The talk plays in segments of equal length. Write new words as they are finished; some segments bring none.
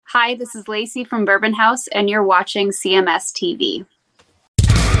Hi, this is Lacey from Bourbon House, and you're watching CMS TV.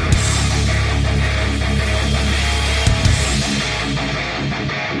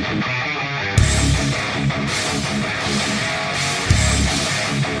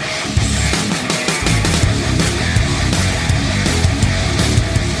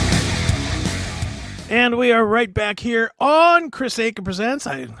 And we are right back here on Chris Aiken Presents.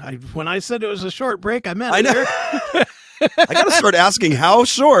 When I said it was a short break, I meant it. I got to start asking how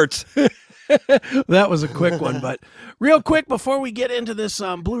short. That was a quick one, but real quick before we get into this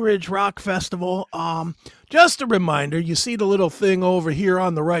Blue Ridge Rock Festival, just a reminder, you see the little thing over here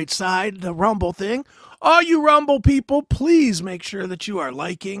on the right side, the Rumble thing. All you Rumble people, please make sure that you are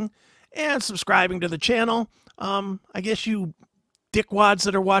liking and subscribing to the channel. I guess you dickwads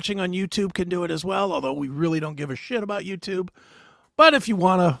that are watching on YouTube can do it as well, although we really don't give a shit about YouTube. But if you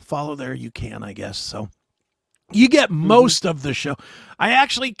want to follow there, you can, I guess. So you get most of the show. I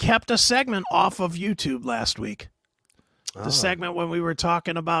actually kept a segment off of YouTube last week. The segment when we were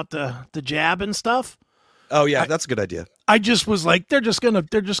talking about the jab and stuff. Oh yeah, that's a good idea. I just was like, they're just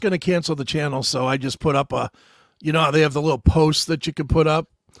gonna cancel the channel. So I just put up they have the little posts that you can put up.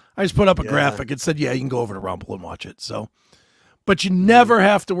 I just put up a graphic. It said, yeah, you can go over to Rumble and watch it. So, but you never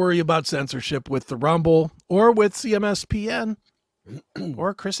have to worry about censorship with the Rumble or with CMSPN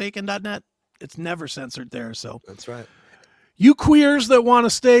or ChrisAiken.net. It's never censored there. So that's right. You queers that want to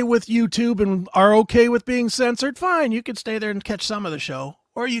stay with YouTube and are okay with being censored, fine. You can stay there and catch some of the show.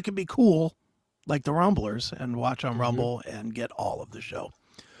 Or you can be cool like the Rumblers and watch on Rumble and get all of the show.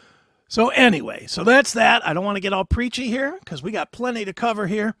 So anyway, so that's that. I don't want to get all preachy here because we got plenty to cover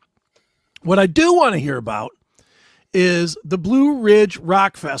here. What I do want to hear about is the Blue Ridge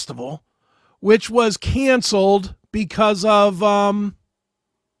Rock Festival, which was canceled because of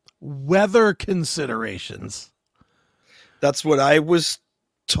weather considerations. That's what I was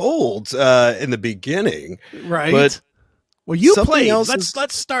told in the beginning. Right. But well, you played.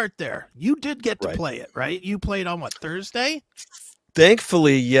 Let's start there. You did get to play it, right? You played on what, Thursday?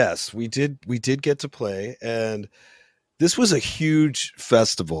 Thankfully, yes, we did get to play, and this was a huge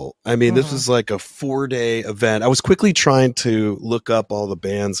festival. I mean, this was like a 4-day event. I was quickly trying to look up all the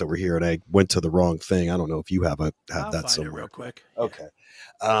bands that were here, and I went to the wrong thing. I don't know if you have that find somewhere. It real quick. Okay.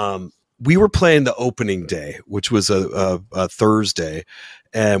 We were playing the opening day, which was a Thursday,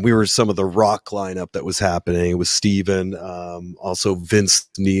 and we were some of the rock lineup that was happening. It was Steven, also Vince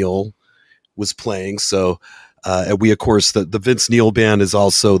Neil was playing. So, and we, of course, the Vince Neil band is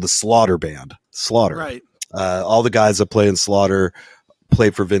also the Slaughter band. Slaughter. Right. All the guys that play in Slaughter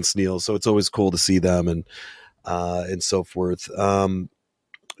play for Vince Neil, so it's always cool to see them and so forth.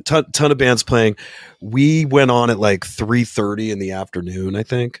 Ton of bands playing. We went on at like 3:30 in the afternoon, I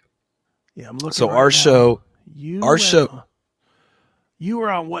think. Yeah, I'm looking. So right our now. show. You were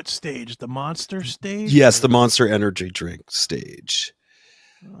on what stage? The Monster stage? Yes, the Monster Energy Drink stage.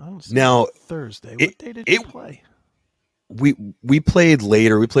 I don't see now Thursday. What day did you play? We played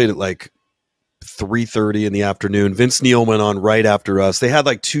later. We played at like 3:30 in the afternoon. Vince Neil went on right after us. They had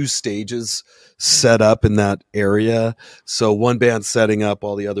like 2 stages set up in that area. So one band setting up,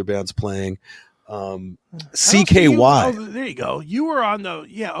 all the other bands playing. CKY. There you go. You were on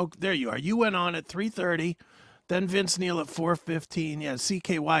there you are. You went on at 3:30, then Vince Neil at 4:15. Yeah,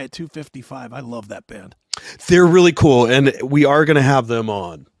 CKY at 2:55. I love that band. They're really cool, and we are going to have them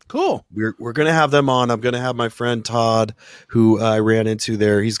on. Cool. We're going to have them on. I'm going to have my friend Todd, who I ran into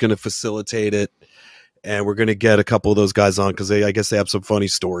there. He's going to facilitate it, and we're going to get a couple of those guys on because I guess they have some funny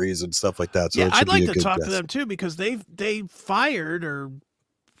stories and stuff like that. So yeah, I'd like to talk to them too because they fired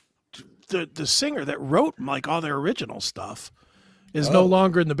the singer that wrote like all their original stuff is no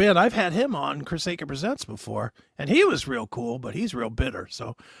longer in the band. I've had him on Chris Aiken Presents before, and he was real cool, but he's real bitter.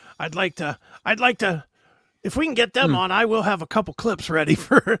 So I'd like to. If we can get them on, I will have a couple clips ready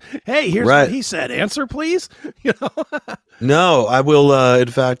for, hey, here's what he said. Answer, please. No, I will. In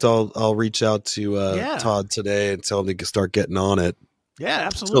fact, I'll reach out to Todd today and tell him to start getting on it. Yeah,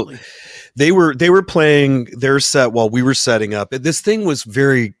 absolutely. So they were playing their set while we were setting up. This thing was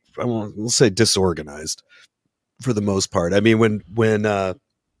very, we'll say, disorganized for the most part. I mean, when the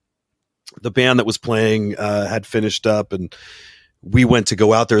band that was playing had finished up and we went to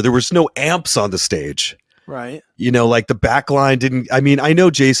go out there was no amps on the stage. Right. Like the back line didn't, I mean, I know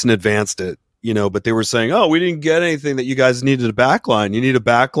Jason advanced it, but they were saying, oh, we didn't get anything that you guys needed a back line. You need a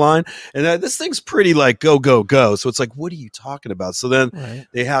back line. And this thing's pretty like go, go, go. So it's like, what are you talking about? So then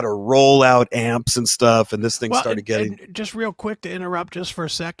they had to roll out amps and stuff. And this thing started getting. And just real quick to interrupt just for a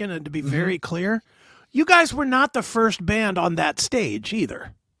second and to be very clear, you guys were not the first band on that stage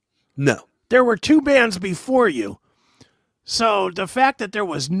either. No. There were 2 bands before you. So the fact that there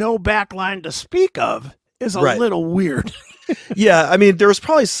was no backline to speak of is a Right. little weird. Yeah, I mean, there was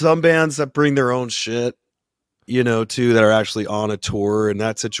probably some bands that bring their own shit, too, that are actually on a tour. In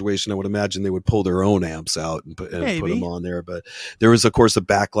that situation, I would imagine they would pull their own amps out and put them on there. But there was, of course, a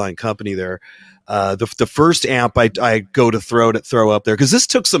backline company there. The first amp I go to throw up there, because this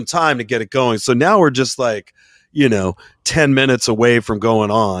took some time to get it going. So now we're just like, 10 minutes away from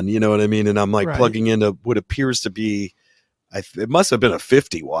going on, you know what I mean? And I'm like plugging into what appears to be, it must have been a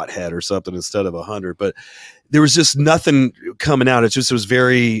 50-watt head or something instead of 100, but there was just nothing coming out. It was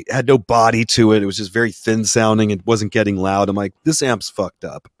had no body to it. It was just very thin sounding. It wasn't getting loud. I'm like, this amp's fucked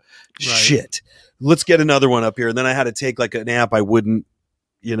up. Right. Shit. Let's get another one up here. And then I had to take like an amp I wouldn't,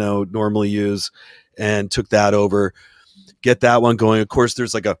 normally use, and took that over, get that one going. Of course,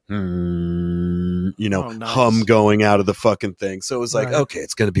 there's like a, nice hum going out of the fucking thing. So it was like, okay,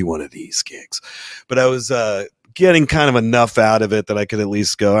 it's going to be one of these gigs. But I was, getting kind of enough out of it that I could at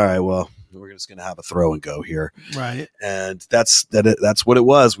least go, all right, well, we're just going to have a throw and go here. Right. And that's what it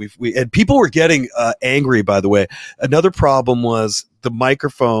was. And people were getting angry, by the way. Another problem was the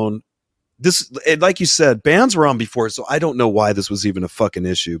microphone. And like you said, bands were on before, so I don't know why this was even a fucking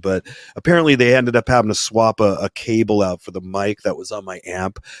issue, but apparently they ended up having to swap a cable out for the mic that was on my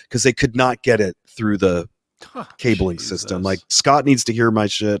amp because they could not get it through the cabling system. Like, Scott needs to hear my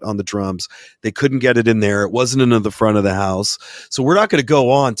shit on the drums. They couldn't get it in there. It wasn't into the front of the house. So we're not going to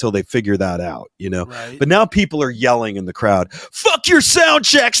go on until they figure that out, Right. But now people are yelling in the crowd, fuck your sound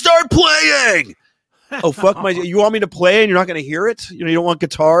check, start playing. Oh, fuck you want me to play and you're not going to hear it? You don't want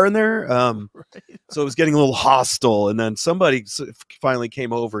guitar in there? Right. So it was getting a little hostile. And then somebody finally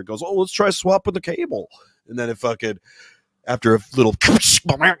came over and goes, oh, let's try swapping the cable. And then it fucking, after a little,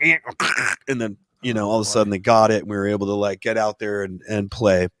 and then, all of a sudden they got it and we were able to like get out there and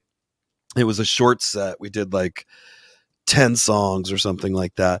play. It was a short set. We did like 10 songs or something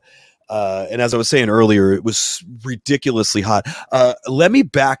like that. And as I was saying earlier, it was ridiculously hot. Let me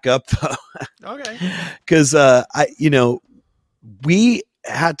back up though. Okay. Cause, we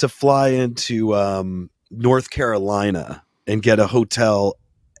had to fly into, North Carolina and get a hotel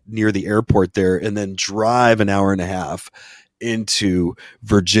near the airport there and then drive an hour and a half into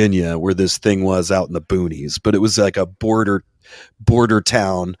Virginia, where this thing was out in the boonies, but it was like a border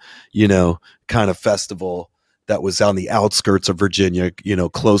town, kind of festival that was on the outskirts of Virginia,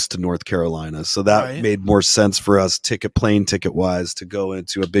 close to North Carolina. So that made more sense for us plane ticket wise to go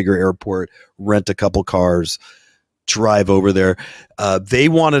into a bigger airport, rent a couple cars, drive over there. They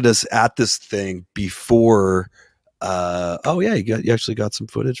wanted us at this thing before, you actually got some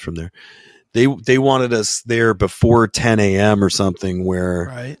footage from there. They wanted us there before 10 a.m. or something,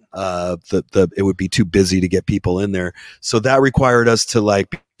 where it would be too busy to get people in there. So that required us to like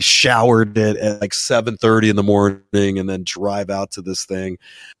be showered at like 7:30 in the morning and then drive out to this thing.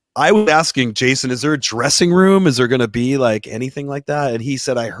 I was asking Jason, is there a dressing room? Is there going to be like anything like that? And he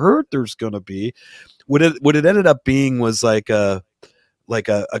said, I heard there's going to be. What it ended up being was like a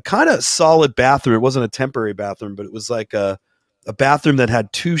kind of solid bathroom. It wasn't a temporary bathroom, but it was like a bathroom that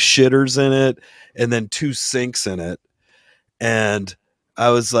had 2 shitters in it and then 2 sinks in it. And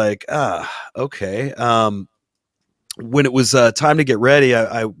I was like, okay. When it was time to get ready,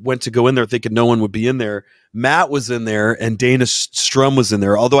 I went to go in there thinking no one would be in there. Matt was in there and Dana Strum was in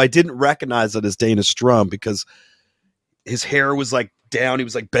there, although I didn't recognize it as Dana Strum because his hair was like down. He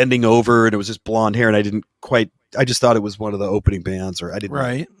was like bending over and it was just blonde hair. And I just thought it was one of the opening bands, or I didn't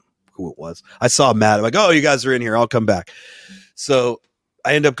know who it was. I saw Matt. I'm like, oh, you guys are in here. I'll come back. So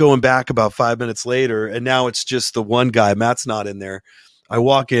I end up going back about 5 minutes later, and now it's just the one guy. Matt's not in there. I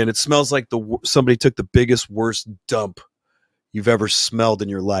walk in. It smells like somebody took the biggest, worst dump you've ever smelled in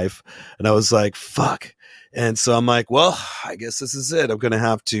your life. And I was like, fuck. And so I'm like, well, I guess this is it. I'm going to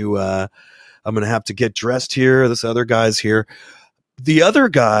have to get dressed here. This other guy's here. The other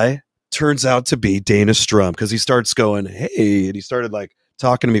guy turns out to be Dana Strum, because he starts going, hey, and he started like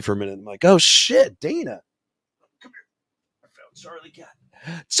talking to me for a minute. I'm like, oh shit, Dana. Come here. I found Charlie Cat.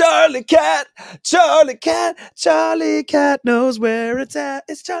 Charlie Cat, Charlie Cat, Charlie Cat knows where it's at.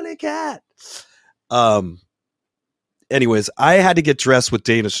 It's Charlie Cat. Anyways, I had to get dressed with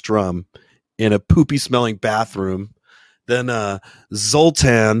Dana Strum in a poopy smelling bathroom. Then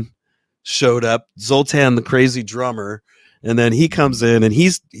Zoltan showed up. Zoltan, the crazy drummer, and then he comes in and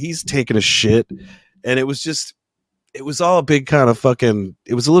he's taking a shit, and it was all a big kind of fucking.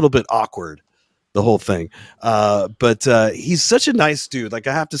 It was a little bit awkward, the whole thing. But he's such a nice dude. Like,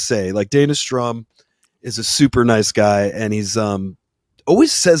 I have to say, like, Dana Strum is a super nice guy, and he's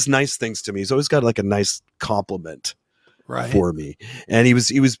always says nice things to me. He's always got like a nice compliment for me. And he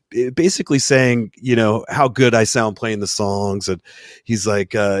was basically saying, you know, how good I sound playing the songs. And he's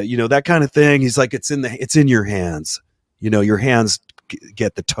like, you know, that kind of thing. He's like, it's in your hands, you know, your hands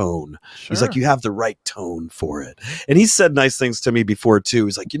get the tone. Sure. He's like, you have the right tone for it. And he said nice things to me before too.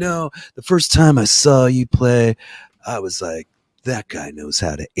 He's like, you know, the first time I saw you play, I was like, that guy knows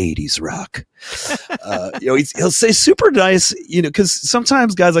how to 80s rock. You know, he'll say super nice, you know, because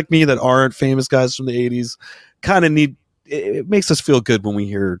sometimes guys like me that aren't famous guys from the 80s kind of need, it makes us feel good when we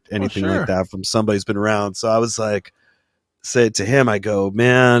hear anything like that from somebody who's been around. So I was like, said to him, I go,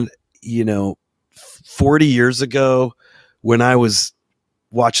 man, you know, 40 years ago when I was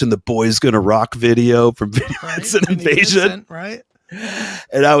watching the Boys Gonna Rock video from Video Instant Invasion, right?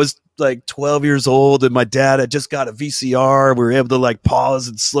 And I was like 12 years old and my dad had just got a VCR. We were able to like pause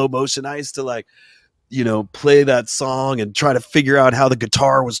in slow motion. I used to like, you know, play that song and try to figure out how the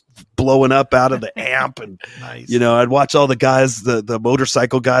guitar was blowing up out of the amp. And, you know, I'd watch all the guys, the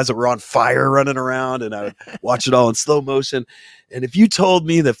motorcycle guys that were on fire running around, and I would watch it all in slow motion. And if you told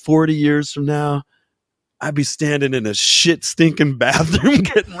me that 40 years from now, I'd be standing in a shit stinking bathroom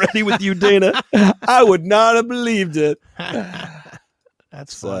getting ready with you, Dana, I would not have believed it.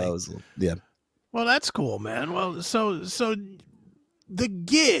 That's funny. Yeah. Well, that's cool, man. Well, so the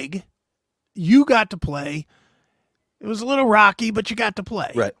gig you got to play, it was a little rocky, but you got to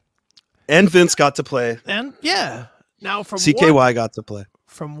play. Right. And Vince got to play. And yeah. Now from CKY got to play.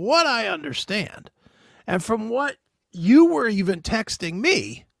 From what I understand, and from what you were even texting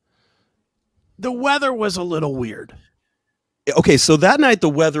me, the weather was a little weird. Okay, so that night the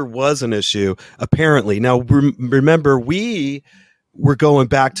weather was an issue, apparently. Now, remember, we were going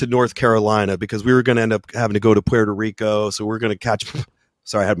back to North Carolina because we were going to end up having to go to Puerto Rico. So we're going to catch.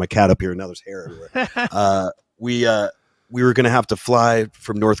 Sorry, I had my cat up here and now there's hair everywhere. We were going to have to fly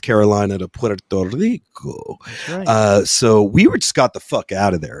from North Carolina to Puerto Rico. Right. So we were just got the fuck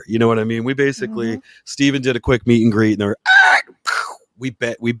out of there. You know what I mean? We basically, Steven did a quick meet and greet, and we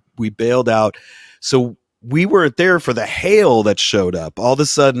bailed out. So we weren't there for the hail that showed up. All of a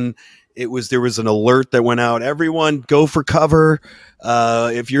sudden, there was an alert that went out. Everyone go for cover.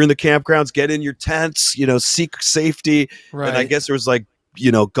 If you're in the campgrounds, get in your tents, you know, seek safety. Right. And I guess there was like,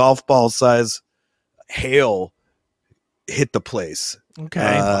 you know, golf ball size hail hit the place.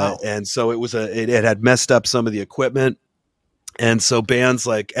 Okay. Wow. And so it had messed up some of the equipment. And so bands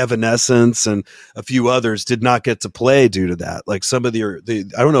like Evanescence and a few others did not get to play due to that. Like some of the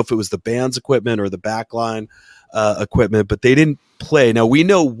I don't know if it was the band's equipment or the backline equipment, but they didn't play. Now we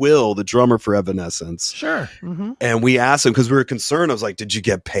know Will, the drummer for Evanescence. Sure. And we asked him because we were concerned. I was like, "Did you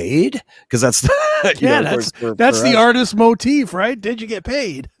get paid?" Because that's that's the artist motif, right? Did you get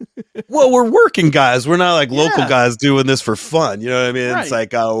paid? Well, we're working guys. We're not like local guys doing this for fun. You know what I mean? Right. It's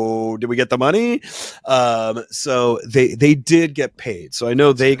like, oh, did we get the money? So they did get paid. So I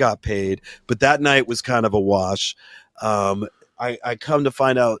know they got paid, but that night was kind of a wash. I come to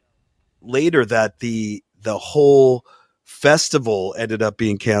find out later that the whole festival ended up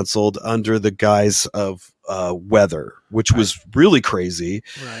being canceled under the guise of weather, which was really crazy.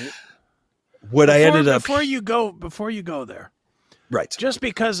 Right. Before you go there. Right. Just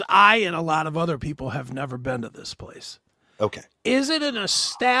because I and a lot of other people have never been to this place. Okay. Is it an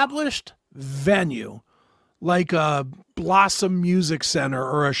established venue like a Blossom Music Center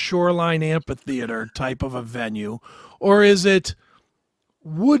or a Shoreline Amphitheater type of a venue? Or is it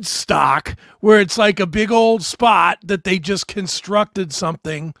Woodstock where it's like a big old spot that they just constructed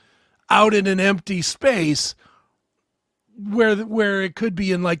something out in an empty space where it could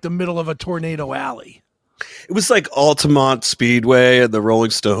be in like the middle of a tornado alley? It was like Altamont Speedway and the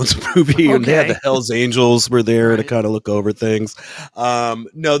Rolling Stones movie, and they had the Hells Angels were there to kind of look over things.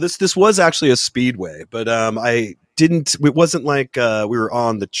 No, this was actually a speedway, but it wasn't like we were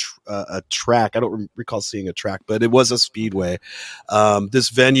on a track. I don't recall seeing a track, but it was a speedway. This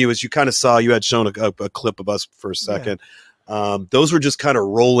venue, as you kind of saw, you had shown a clip of us for a second. Those were just kind of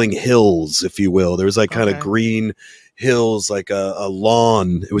rolling hills, if you will. There was like kind of green hills, like a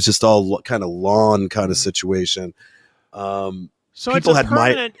lawn. It was just all kind of lawn kind of situation. So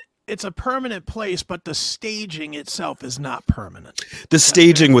it's a permanent place, but the staging itself is not permanent. The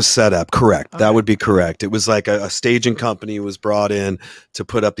staging was set up, correct. Okay. That would be correct. It was like a staging company was brought in to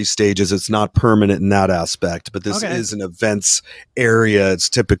put up these stages. It's not permanent in that aspect, but this is an events area. It's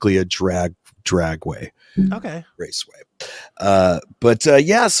typically a dragway. Okay. Raceway.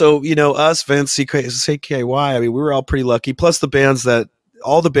 So, you know, us, Vince, CKY, I mean, we were all pretty lucky. Plus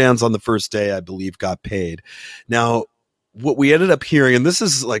all the bands on the first day, I believe, got paid. Now, what we ended up hearing, and this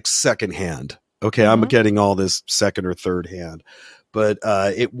is like secondhand. Okay. I'm getting all this second or third hand, but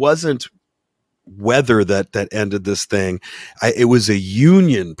it wasn't weather that ended this thing. It was a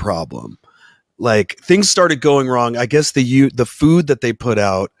union problem. Like things started going wrong. I guess the food that they put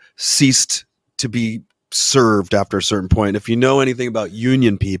out ceased to be served after a certain point. If you know anything about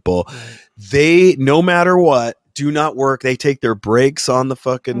union people, they, no matter what, do not work. They take their breaks on the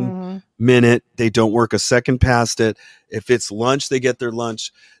fucking minute. They don't work a second past it. If it's lunch, they get their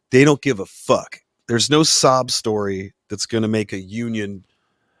lunch. They don't give a fuck. There's no sob story that's going to make a union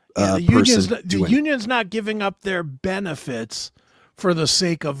the union's not giving up their benefits for the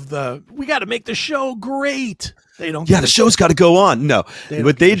sake of we got to make the show great. They don't. Yeah, the show's got to go on. No,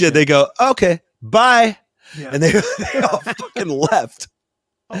 what they did, they go, okay, bye, and they all fucking left.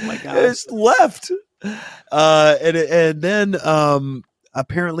 Oh my god, they just left. And then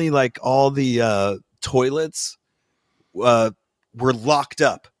apparently, like all the toilets were locked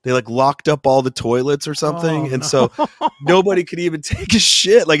up. They like locked up all the toilets or something. So nobody could even take a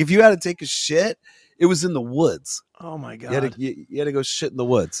shit. Like if you had to take a shit, it was in the woods. Oh my God. You had to go shit in the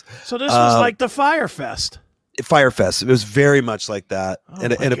woods. So this was like the Fire Fest. It was very much like that.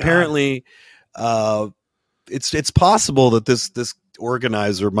 And apparently it's possible that this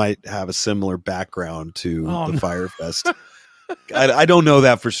organizer might have a similar background to the Fire Fest. I don't know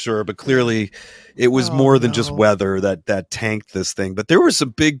that for sure, but clearly it was more than just weather that tanked this thing. But there were some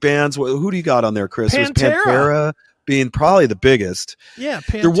big bands. Who do you got on there, Chris? Pantera. Pantera being probably the biggest. Yeah,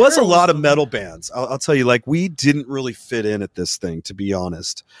 Pantera there was a lot of metal bands. I'll tell you, like we didn't really fit in at this thing, to be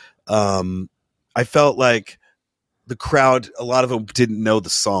honest. I felt like the crowd, a lot of them didn't know the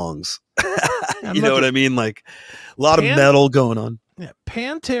songs. You know what I mean? Like a lot of metal going on. Yeah,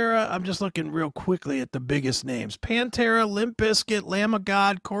 Pantera, I'm just looking real quickly at the biggest names. Pantera, Limp Bizkit, Lamb of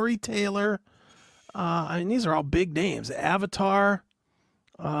God, Corey Taylor. I mean, these are all big names. Avatar,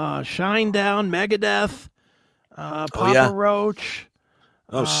 Shinedown, Megadeth, Papa Roach.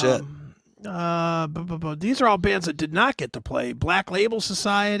 Oh, shit. These are all bands that did not get to play. Black Label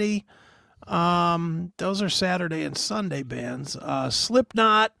Society. Those are Saturday and Sunday bands.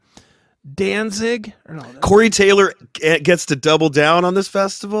 Slipknot. Danzig. Corey Taylor gets to double down on this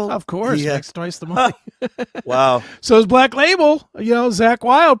festival. Of course, makes twice the money. Wow. So is Black Label. Zach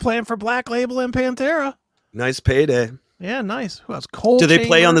Wilde playing for Black Label and Pantera. Nice payday. Yeah, nice. Who else? Cole. Do they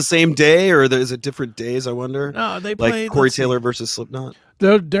play on the same day, or is it different days? I wonder. No, they play like Corey Taylor versus Slipknot.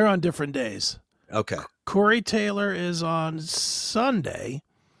 They're on different days. Okay. Corey Taylor is on Sunday,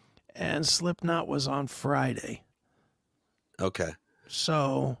 and Slipknot was on Friday. Okay.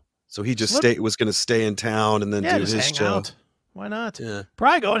 So he just was going to stay in town and then do his show. Out. Why not? Yeah.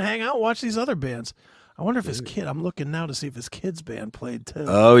 Probably go and hang out and watch these other bands. I wonder if his kid, I'm looking now to see if his kid's band played too.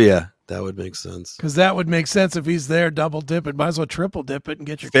 Oh, yeah. That would make sense. Because that would make sense if he's there double dip it. Might as well triple dip it and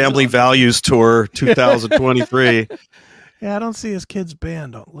get your Family Values Tour 2023. Yeah, I don't see his kid's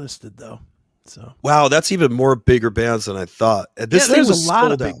band listed though. So wow, that's even more bigger bands than I thought. This thing was a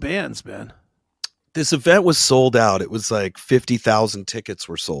lot of big bands, man. This event was sold out. It was like 50,000 tickets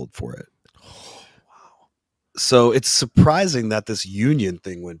were sold for it. Oh, wow. So it's surprising that this union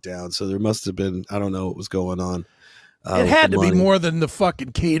thing went down. So there must have been, I don't know what was going on. It had to be more than the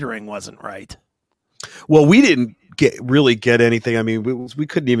fucking catering wasn't right. Well, we didn't really get anything. I mean, we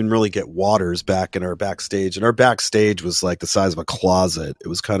couldn't even really get waters back in our backstage. And our backstage was like the size of a closet. It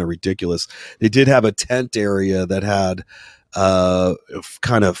was kind of ridiculous. They did have a tent area that had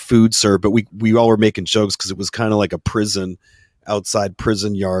kind of food served, but we all were making jokes because it was kind of like a prison, outside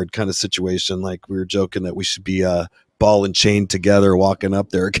prison yard kind of situation. Like we were joking that we should be ball and chain together walking up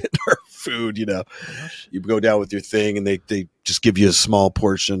there getting our food. You go down with your thing and they just give you a small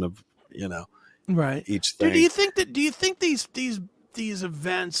portion of right each thing. Do you think these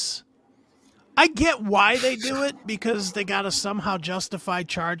events, I get why they do it, because they got to somehow justify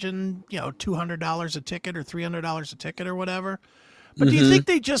charging, $200 a ticket or $300 a ticket or whatever. But do you think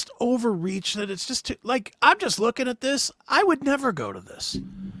they just overreach, that it's just like, I'm just looking at this. I would never go to this.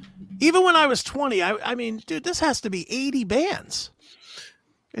 Even when I was 20, I mean, dude, this has to be 80 bands.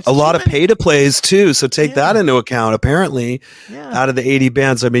 It's a lot of pay to plays too. So take that into account. Apparently out of the 80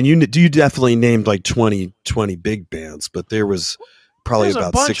 bands, I mean, you definitely named like 20 big bands, but there was probably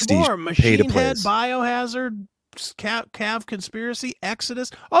about 60 pay to plays. Biohazard, Cav Conspiracy,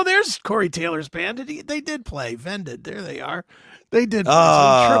 Exodus. Oh, there's Corey Taylor's band. They did play Vended. There they are. They did play.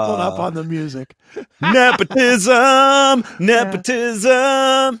 So tripled up on the music. Nepotism.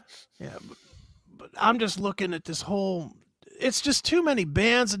 Yeah, but I'm just looking at this whole. It's just too many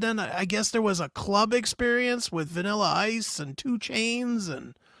bands, and then I guess there was a club experience with Vanilla Ice and 2 Chainz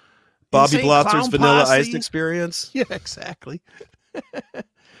and Bobby Insane Blotzer's Clown Vanilla Posse. Ice experience. Yeah, exactly.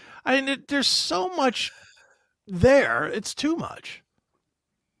 I mean, there's so much there. It's too much.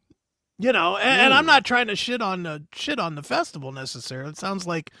 And I'm not trying to shit on the festival necessarily. It sounds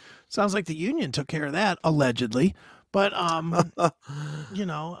like the union took care of that allegedly, but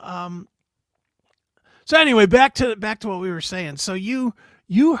So anyway, back to what we were saying. So you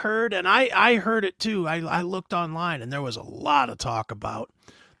heard, and I heard it too. I looked online, and there was a lot of talk about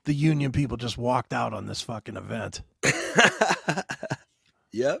the union people just walked out on this fucking event.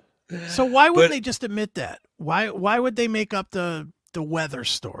 Yep. So why wouldn't they just admit that? Why would they make up the weather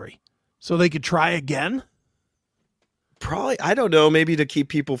story so they could try again? Probably, I don't know, maybe to keep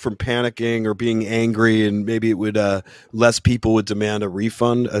people from panicking or being angry, and maybe it would less people would demand a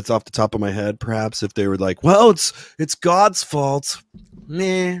refund. It's off the top of my head, perhaps, if they were like, well, it's God's fault.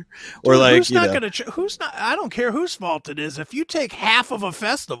 Meh. Or dude, like, who's not I don't care whose fault it is. If you take half of a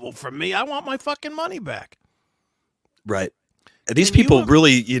festival from me, I want my fucking money back. Right. And these people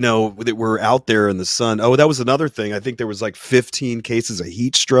really, that were out there in the sun. Oh, that was another thing. I think there was like 15 cases of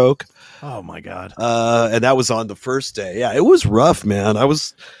heat stroke. Oh my God. And that was on the first day. Yeah, it was rough, man. I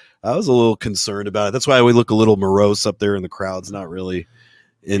was a little concerned about it. That's why we look a little morose up there in the crowd's not really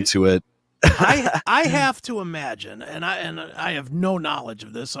into it. I have to imagine, and I have no knowledge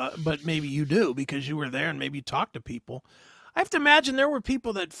of this, but maybe you do because you were there and maybe you talked to people. I have to imagine there were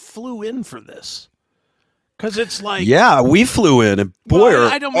people that flew in for this. Because it's like... Yeah, we flew in, and boy,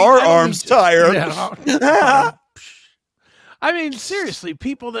 our arms tired. Yeah. I mean, seriously,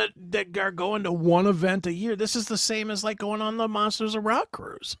 people that are going to one event a year, this is the same as like going on the Monsters of Rock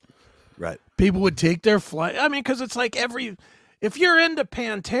cruise. Right. People would take their flight. I mean, because it's like if you're into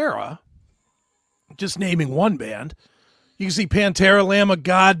Pantera, just naming one band, you can see Pantera, Lamb of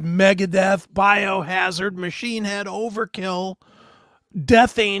God, Megadeth, Biohazard, Machine Head, Overkill,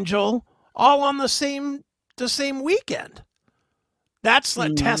 Death Angel, all on the same weekend. That's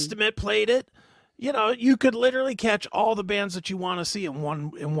like Testament played it. You could literally catch all the bands that you want to see in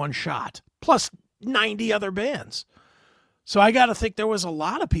one shot, plus 90 other bands. So I got to think there was a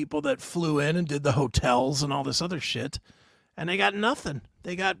lot of people that flew in and did the hotels and all this other shit, and they got nothing.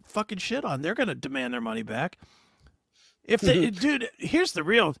 They got fucking shit on. They're going to demand their money back. If they, dude, here's the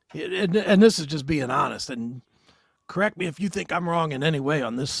real, and this is just being honest, and correct me if you think I'm wrong in any way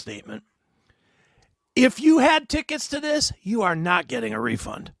on this statement. If you had tickets to this, you are not getting a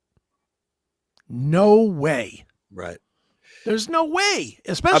refund. No way. Right. There's no way.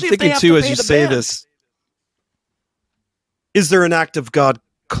 Especially I'm if they thinking have too, to as pay you the say band. this, is there an act of God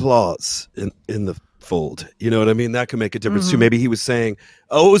clause in the fold? You know what I mean? That could make a difference too. Maybe he was saying,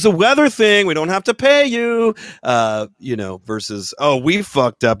 oh, it was a weather thing. We don't have to pay you. Versus, oh, we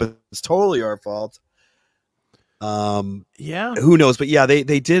fucked up. It's totally our fault. Yeah. Who knows? But yeah,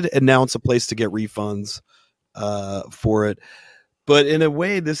 they did announce a place to get refunds for it. But in a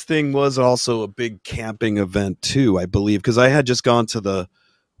way, this thing was also a big camping event too, I believe, because I had just gone to the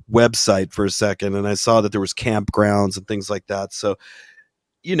website for a second and I saw that there was campgrounds and things like that. So,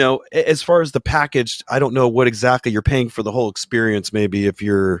 as far as the package, I don't know what exactly you're paying for the whole experience, maybe if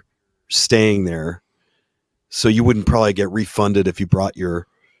you're staying there. So you wouldn't probably get refunded if you brought your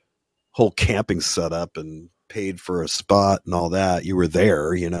whole camping setup and paid for a spot and all that. You were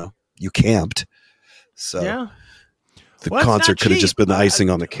there, you camped. So yeah. the concert could have just been the icing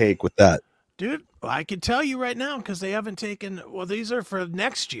on the cake with that. Dude, I can tell you right now because they haven't taken, these are for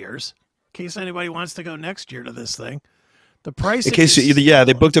next year's, in case anybody wants to go next year to this thing. The price. In case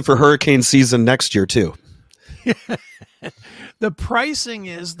they booked it for hurricane season next year too. The pricing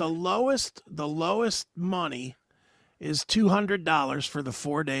is the lowest money is $200 for the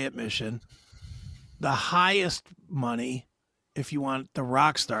 4-day admission. The highest money, if you want the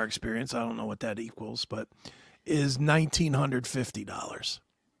Rockstar experience, I don't know what that equals, but is $1,950.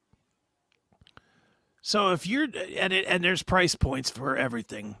 So if you're and there's price points for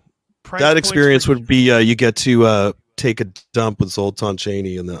everything. That experience would be you get to take a dump with Zoltan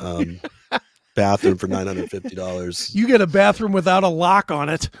Chaney in the bathroom for $950. You get a bathroom without a lock on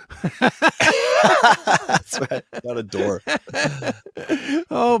it. That's right, not a door.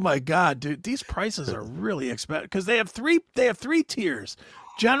 Oh my God, dude! These prices are really expensive because they have three tiers: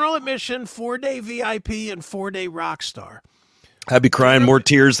 general admission, 4-day VIP, and 4-day Rockstar. I'd be crying more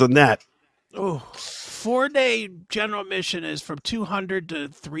tears than that. Oh, 4-day general admission is from $200 to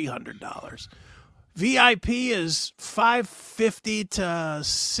 $300. VIP is $550 to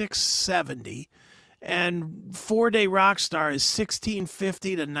 $670, and 4-day Rockstar is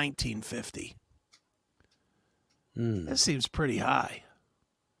 $1,650 to $1,950. That seems pretty high,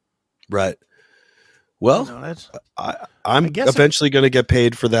 right? Well, I'm eventually going to get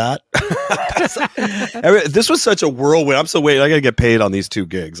paid for that. This was such a whirlwind. I'm so waiting. I got to get paid on these 2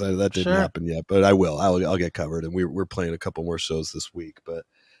 gigs. That didn't happen yet, but I will. I'll get covered, and we're playing a couple more shows this week. But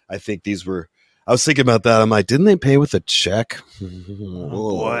I think these were. I was thinking about that. I'm like, didn't they pay with a check? Oh,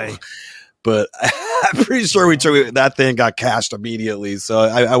 boy. But I'm pretty sure that thing got cashed immediately. So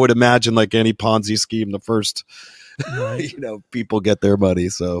I would imagine, like any Ponzi scheme, the first, Right. people get their money.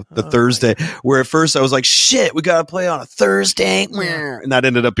 So the Thursday, where at first I was like, shit, we got to play on a Thursday. And that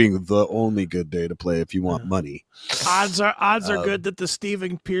ended up being the only good day to play if you want money. Odds are good that the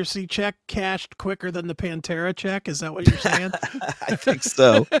Stephen Piercy check cashed quicker than the Pantera check. Is that what you're saying? I think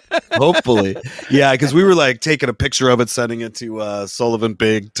so. Hopefully. Yeah, because we were like taking a picture of it, sending it to Sullivan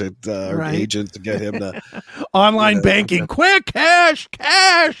Big, to our agent, to get him to online banking. Quick, cash.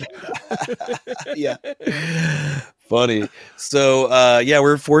 Yeah. Funny. So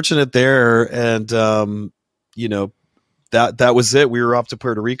we're fortunate there, and that was it. We were off to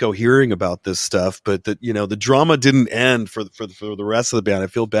Puerto Rico hearing about this stuff, but the drama didn't end for the rest of the band. I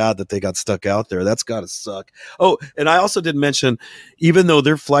feel bad that they got stuck out there. That's got to suck. Oh, and I also did mention, even though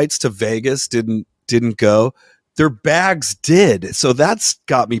their flights to Vegas didn't go, their bags did. So that's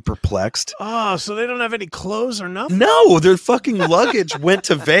got me perplexed. Oh, so they don't have any clothes or nothing? No, their fucking luggage went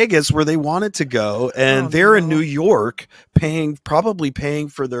to Vegas where they wanted to go, and they're in New York probably paying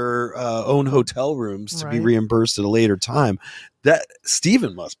for their own hotel rooms to be reimbursed at a later time. That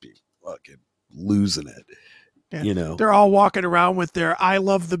Steven must be fucking losing it. Yeah. They're all walking around with their "I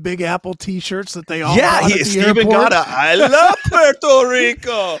love the Big Apple" T-shirts that they all Steven got "I love Puerto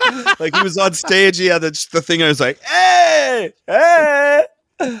Rico." Like he was on stage, he had the thing, and I was like, hey, I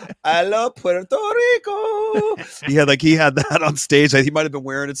love Puerto Rico. He had that on stage. He might have been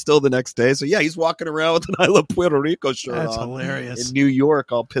wearing it still the next day. So yeah, he's walking around with an "I love Puerto Rico" shirt on. That's hilarious. In New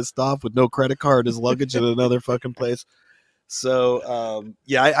York, all pissed off with no credit card, his luggage in another fucking place. So,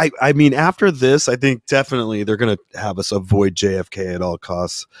 I mean, after this, I think definitely they're going to have us avoid JFK at all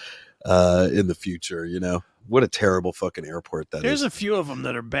costs in the future. What a terrible fucking airport that is. There's a few of them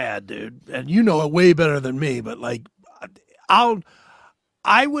that are bad, dude. And you know it way better than me, but like,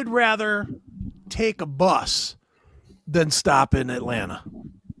 I would rather take a bus than stop in Atlanta.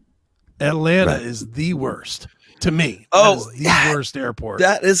 Atlanta is the worst to me. The worst airport.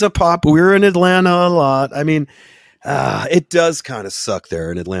 That is a pop. We're in Atlanta a lot. I mean, it does kind of suck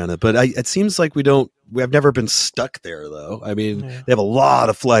there in Atlanta, but it seems like we have never been stuck there though. I mean, they have a lot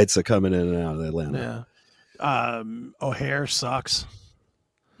of flights that come in and out of Atlanta. Yeah. O'Hare sucks.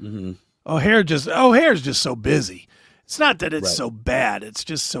 Mm-hmm. O'Hare's just so busy. It's not that it's so bad. It's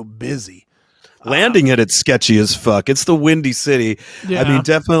just so busy. Landing it's sketchy as fuck. It's the Windy City. Yeah. I mean,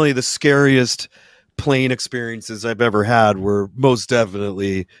 definitely the scariest plane experiences I've ever had were most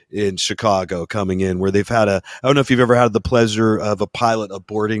definitely in Chicago coming in, where they've had I don't know if you've ever had the pleasure of a pilot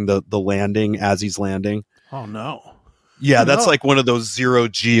aborting the landing as he's landing. Oh no. Yeah, that's like one of those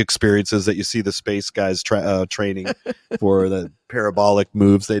 0G experiences that you see the space guys training for the parabolic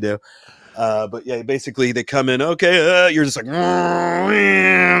moves they do. But yeah, basically they come in, you're just like,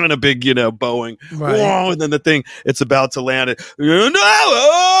 and a big, Boeing, and then the thing, it's about to land, and you're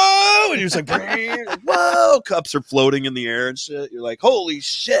just like, whoa, cups are floating in the air and shit. You're like, holy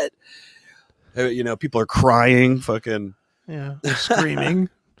shit. People are crying, fucking. Yeah, screaming,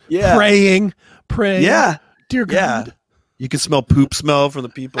 praying. Yeah. Dear God. Yeah. You can smell poop smell from the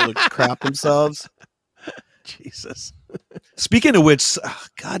people that crap themselves. Jesus. Speaking of which,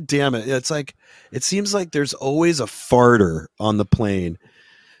 God damn it. It's like, it seems like there's always a farter on the plane.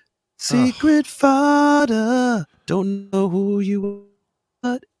 Secret farter. Don't know who you are,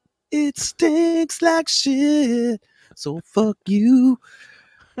 but it stinks like shit. So fuck you.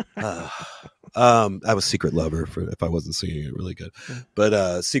 I was Secret Lover if I wasn't singing it really good.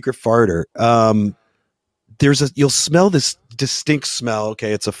 But Secret Farter. You'll smell this distinct smell.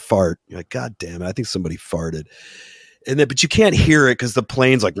 Okay, it's a fart. You're like, God damn it, I think somebody farted. But you can't hear it because the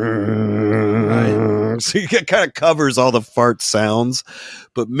plane's like, so you get kind of covers all the fart sounds.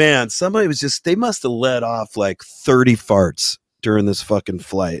 But man, they must have let off like 30 farts during this fucking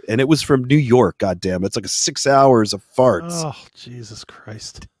flight. And it was from New York, God damn it. It's like 6 hours of farts. Oh, Jesus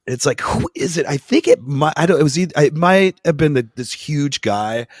Christ. It's like, who is it? I think it might have been this huge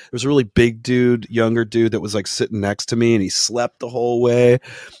guy. There was a really big dude, younger dude that was like sitting next to me, and he slept the whole way.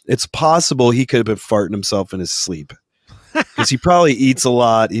 It's possible he could have been farting himself in his sleep. Because he probably eats a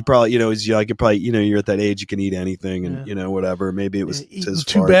lot. He probably, he's young. You're at that age, you can eat anything, and whatever. Maybe it was his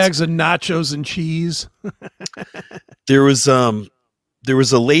two farts. bags of nachos and cheese. There was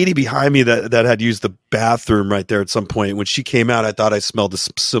a lady behind me that had used the bathroom right there at some point. When she came out, I thought I smelled a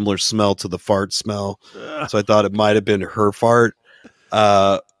similar smell to the fart smell, so I thought it might have been her fart.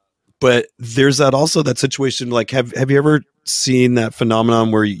 But there's that situation. Like, have you ever seen that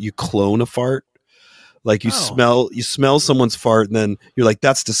phenomenon where you clone a fart? Like you smell someone's fart, and then you're like,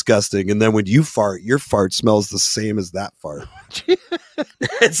 "That's disgusting." And then when you fart, your fart smells the same as that fart.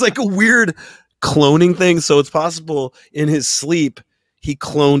 It's like a weird cloning thing. So it's possible in his sleep he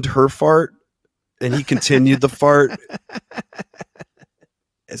cloned her fart, and he continued the fart.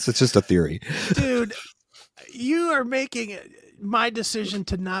 It's just a theory, dude. You are making my decision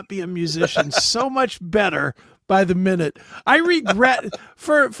to not be a musician so much better by the minute. I regret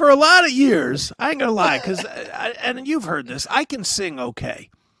for a lot of years. I ain't gonna lie, because and you've heard this. I can sing okay.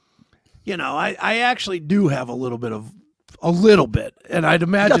 You know, I actually do have a little bit, and I'd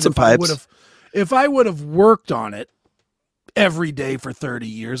imagine if I would have worked on it every day for 30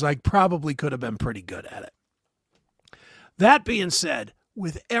 years, I probably could have been pretty good at it. That being said,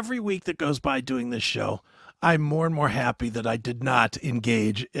 with every week that goes by doing this show, I'm more and more happy that I did not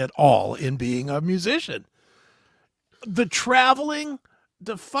engage at all in being a musician. The traveling,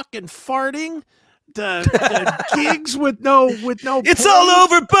 the fucking farting, the gigs with no. It's all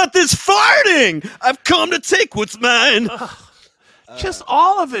over, but this farting. I've come to take what's mine. Just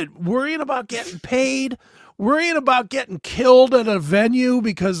all of it. Worrying about getting paid, worrying about getting killed at a venue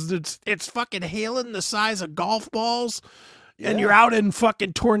because it's fucking hailing the size of golf balls, and you're out in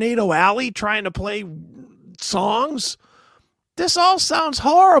fucking Tornado Alley trying to play songs. This all sounds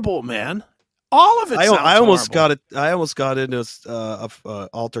horrible, man. All of it. I almost got into a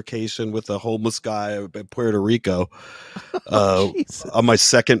altercation with a homeless guy in Puerto Rico on my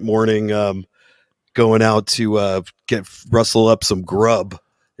second morning, going out to rustle up some grub,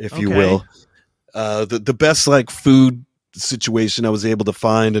 if you will. The best like food situation I was able to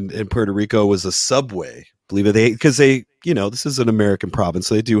find in Puerto Rico was a Subway. Believe it, because they this is an American province,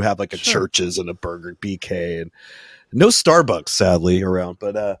 so they do have like a Churches and a Burger BK and no Starbucks sadly around,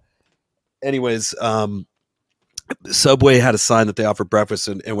 but. Anyways, Subway had a sign that they offer breakfast,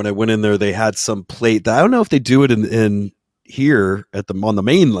 and when I went in there, they had some plate that I don't know if they do it in here on the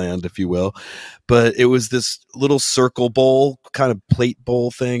mainland, if you will, but it was this little circle bowl kind of plate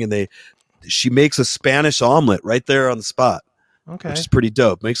bowl thing, and she makes a Spanish omelet right there on the spot, which is pretty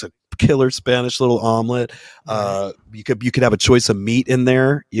dope. Makes a killer Spanish little omelet. You could have a choice of meat in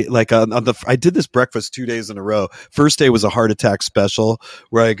there. I did this breakfast 2 days in a row. First day was a heart attack special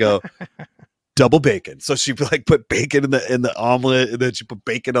where I go double bacon. So she like put bacon in the omelet, and then she put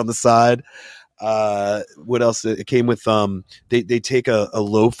bacon on the side. What else? It came with they take a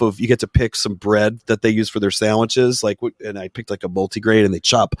loaf of, you get to pick some bread that they use for their sandwiches, and I picked like a multigrain, and they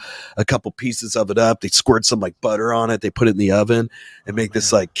chop a couple pieces of it up, they squirt some like butter on it, they put it in the oven and make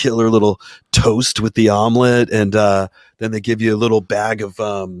this like killer little toast with the omelet, and then they give you a little bag of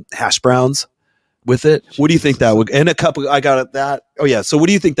hash browns with it. What do you think that would, and a couple, I got that. Oh yeah. So what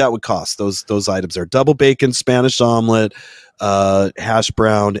do you think that would cost? Those items are double bacon, Spanish omelet, hash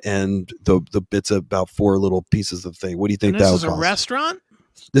brown, and the bits of about 4 little pieces of thing. What do you think that would cost? This is a restaurant?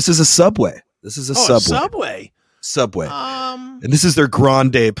 This is a Subway. This is a Subway. Subway. And this is their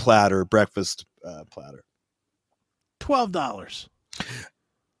grande platter, breakfast platter. $12.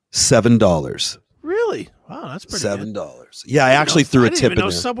 $7. Really? Wow, that's pretty $7. good. Yeah, I actually threw a tip in there. I didn't even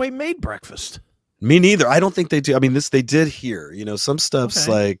know Subway made breakfast. Me neither. I don't think they do. I mean, they did here. Some stuff's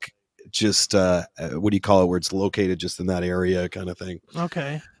like just what do you call it, where it's located just in that area kind of thing.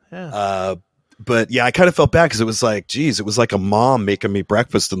 Okay. Yeah. But yeah, I kind of felt bad because it was like, geez, it was like a mom making me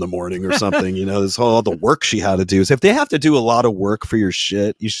breakfast in the morning or something. This all the work she had to do. So if they have to do a lot of work for your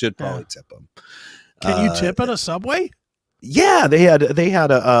shit, you should probably tip them. Can you tip at a Subway? Yeah, they had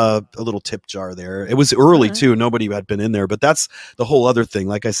a little tip jar there. It was early too. Nobody had been in there, but that's the whole other thing.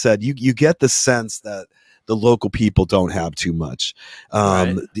 Like I said, you get the sense that the local people don't have too much.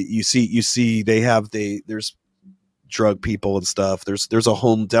 You see there's drug people and stuff. There's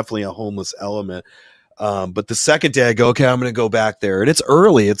definitely a homeless element. But the second day I go, okay, I'm going to go back there, and it's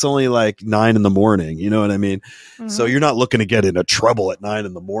early. It's only like 9 a.m. You know what I mean? Mm-hmm. So you're not looking to get into trouble at 9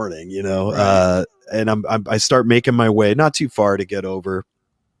 a.m. Right. And I start making my way not too far to get over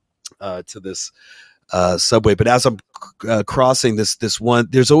to this Subway. But as I'm crossing this one,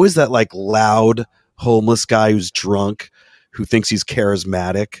 there's always that like loud homeless guy who's drunk, who thinks he's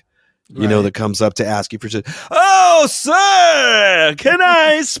charismatic. That comes up to ask you for shit. Oh, sir, can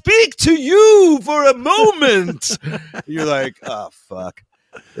I speak to you for a moment? You're like, oh, fuck.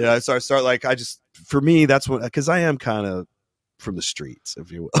 Yeah, so I start like, for me, that's what, because I am kind of from the streets,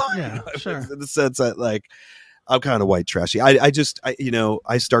 if you will. Yeah, sure. In the sense that, like, I'm kind of white trashy. I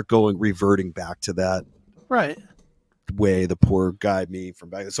start reverting back to that. Right. Way the poor guy me from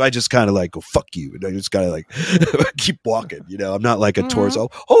back then. So I just kind of like go fuck you, and I just gotta like keep walking. I'm not like a tourist.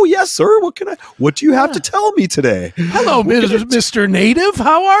 Oh yes, sir. What do you have to tell me today? Hello, Mr. Native.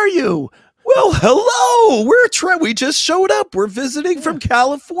 How are you? Well, hello. We just showed up. We're visiting from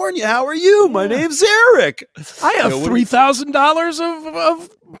California. How are you? My name's Eric. I have $3,000 of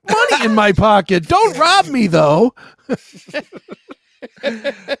money in my pocket. Don't rob me, though.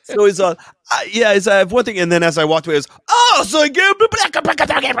 So he's on. I have one thing, and then as I walked away, he goes, "Oh, so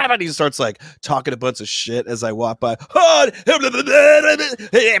and he starts like talking a bunch of shit as I walk by. And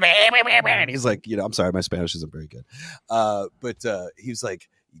he's like, I'm sorry, my Spanish isn't very good, but he was like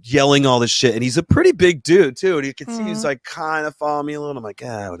yelling all this shit, and he's a pretty big dude too, and you can see he's like kind of following me a little. I'm like,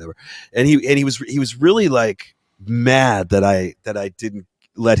 whatever. And he was really like mad that I didn't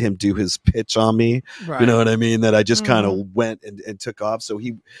let him do his pitch on me. Right. You know what I mean? That I just kind of went and took off. So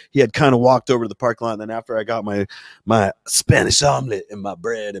he had kind of walked over to the parking lot. And then after I got my Spanish omelet and my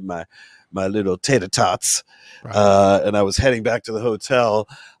bread and my little tater tots, and I was heading back to the hotel,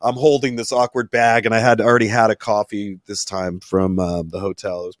 I'm holding this awkward bag, and I had already had a coffee this time from the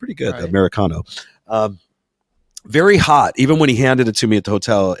hotel. It was pretty good, Americano. Very hot, even when he handed it to me at the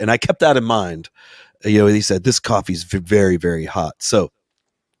hotel. And I kept that in mind. He said, this coffee's very, very hot. So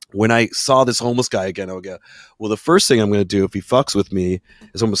when I saw this homeless guy again, I would go, well, the first thing I'm going to do if he fucks with me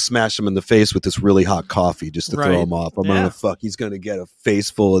is I'm going to smash him in the face with this really hot coffee just to throw him off. I'm going to he's going to get a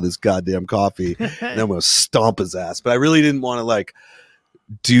face full of this goddamn coffee, and I'm going to stomp his ass. But I really didn't want to like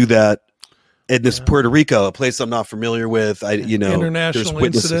do that in this Puerto Rico, a place I'm not familiar with. International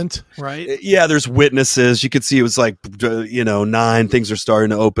incident, right? Yeah, there's witnesses. You could see it was like 9 things are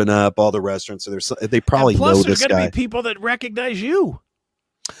starting to open up, all the restaurants. So they probably know this guy. Plus, there's going to be people that recognize you.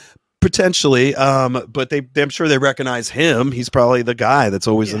 Potentially, but I'm sure they recognize him. He's probably the guy that's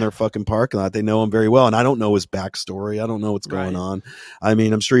always in their fucking parking lot. They know him very well, and I don't know his backstory. I don't know what's going on. I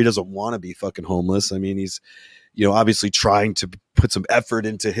mean, I'm sure he doesn't want to be fucking homeless. I mean, he's, obviously trying to put some effort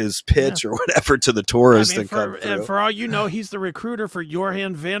into his pitch or whatever to the tourists. And for all you know, he's the recruiter for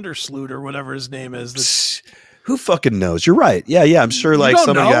Johan Vandersloot or whatever his name is. Who fucking knows? You're right. Yeah. I'm sure like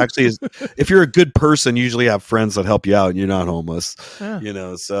somebody actually is. If you're a good person, you usually have friends that help you out and you're not homeless,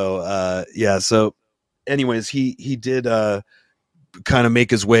 So, So anyways, he did, kind of make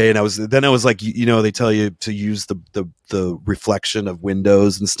his way. And I was like, they tell you to use the reflection of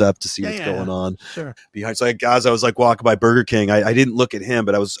windows and stuff to see what's going on behind. So as I was like walking by Burger King, I didn't look at him,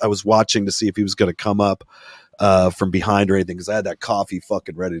 but I was watching to see if he was going to come up from behind or anything, because I had that coffee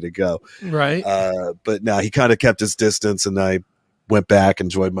fucking ready to go. Right. But no, he kind of kept his distance, and I went back,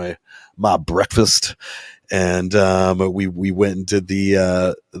 enjoyed my breakfast, and we went and did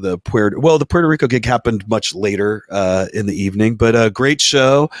the Puerto Rico gig happened much later in the evening, but a great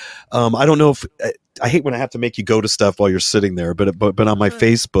show. I don't know if I hate when I have to make you go to stuff while you're sitting there, but on my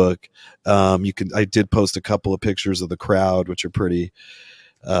Facebook, I did post a couple of pictures of the crowd, which are pretty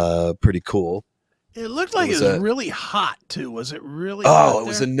cool. It looked like it was really hot too. Was it really? Oh, it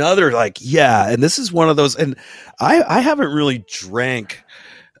was another and this is one of those, and I haven't really drank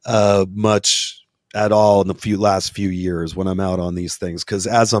much at all in the last few years when I'm out on these things, because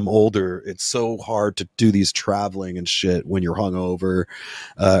as I'm older, it's so hard to do these traveling and shit when you're hungover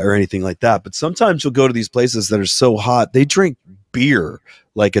or anything like that. But sometimes you'll go to these places that are so hot, they drink beer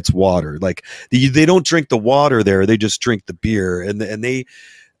like it's water. Like they don't drink the water there; they just drink the beer, and they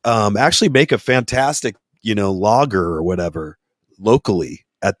actually make a fantastic, lager or whatever locally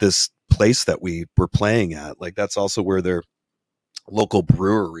at this place that we were playing at. Like that's also where their local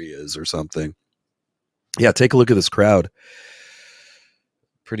brewery is or something. Yeah. Take a look at this crowd.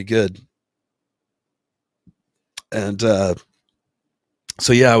 Pretty good. And,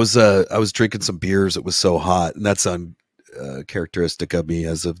 so yeah, I was drinking some beers. It was so hot, and that's uncharacteristic of me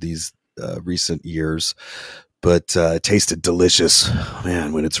as of these recent years. But it tasted delicious.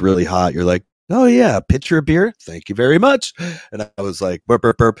 Man, when it's really hot, you're like, oh yeah, pitcher of beer, thank you very much. And I was like, burp,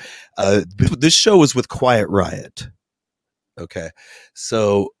 burp, burp. This show was with Quiet Riot. Okay,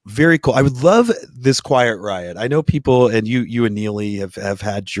 so very cool. I would love this Quiet Riot. I know people, and you and Neely have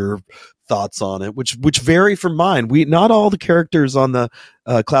had your thoughts on it, which vary from mine. Not all the characters on the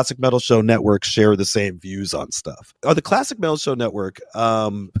Classic Metal Show Network share the same views on stuff. On the Classic Metal Show Network,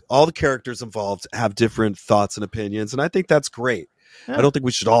 all the characters involved have different thoughts and opinions, and I think that's great. Yeah. I don't think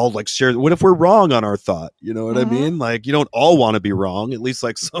we should all share. What if we're wrong on our thought? You know what I mean? Like, you don't all want to be wrong. At least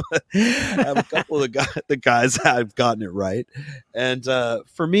some, have a couple of the guys have gotten it right. And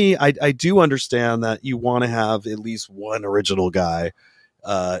for me, I do understand that you want to have at least one original guy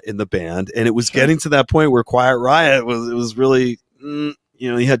in the band, and it was getting to that point where Quiet Riot was really, you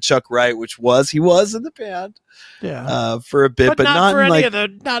had Chuck Wright, he was in the band, for a bit, but not for any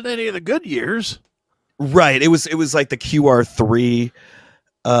of the good years. Right. It was like the QR3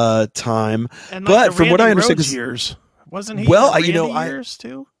 time. And but from what I understand, years, wasn't he? Well, years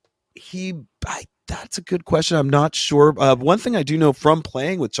too. That's a good question. I'm not sure. One thing I do know from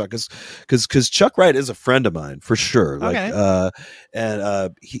playing with Chuck is because Chuck Wright is a friend of mine for sure. Like, Okay.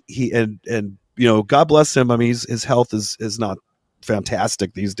 and he and you know, God bless him. I mean, his health is not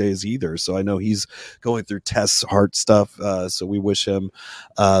fantastic these days either. So I know he's going through tests, heart stuff. So we wish him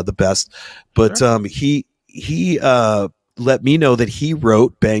the best. But Sure. he let me know that he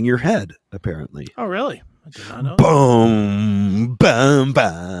wrote "Bang Your Head." Apparently. Oh, really? I did not know that. Boom, bam,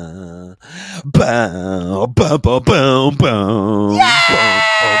 bam, bam, bam, bam, bam, bam, Yeah!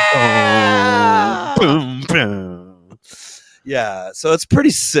 boom, boom, boom. Yeah, so it's a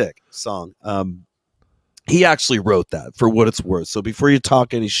pretty sick song. He actually wrote that for what it's worth. So before you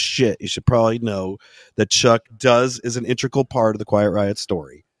talk any shit, you should probably know that Chuck is an integral part of the Quiet Riot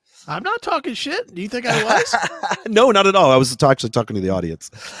story. I'm not talking shit. Do you think I was? No, not at all. I was actually talking to the audience.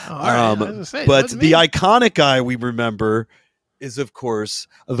 Oh, all right. I was gonna say, But wasn't the me. iconic guy we remember is, of course,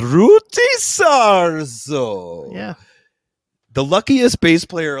 Ruti Sarzo. Yeah. The luckiest bass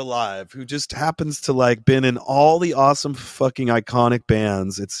player alive, who just happens to like been in all the awesome fucking iconic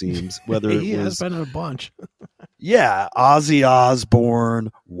bands, it seems. Whether He it has was been in a bunch. yeah, Ozzy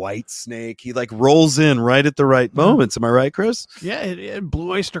Osbourne, Whitesnake. He like rolls in right at the right moments. Am I right, Chris? Yeah, and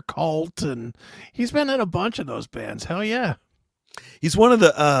Blue Oyster Cult, and he's been in a bunch of those bands. Hell yeah. He's one of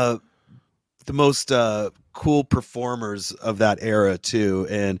the most cool performers of that era too,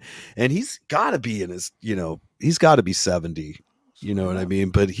 and he's got to be in his, you know, he's got to be 70. You know what I mean?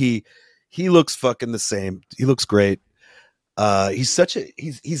 But he looks fucking the same. He looks great.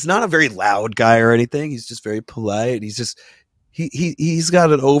 He's not a very loud guy or anything. He's just very polite. He's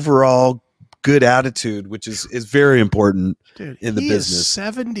got an overall good attitude, which is very important. Dude, in the he business. is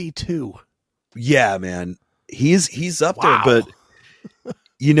 72. Yeah, man. He's up Wow. there, but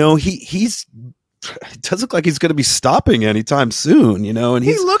you know, it does look like he's going to be stopping anytime soon, you know, and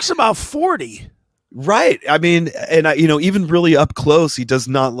He looks about 40. right. I mean, and you know, even really up close, he does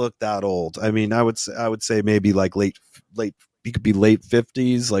not look that old. I mean, I would say maybe like late, he could be late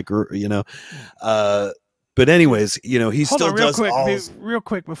 50s, like, you know, but anyways, you know, he Hold still on, real does quick, all. real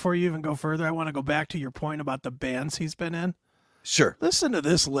quick before you even go further. I want to go back to your point about the bands he's been in. Sure. Listen to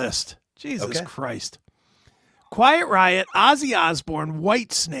this list. Jesus Okay. Christ. Quiet Riot, Ozzy Osbourne,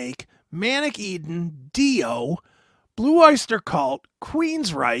 Whitesnake, Manic Eden, Dio, Blue Oyster Cult,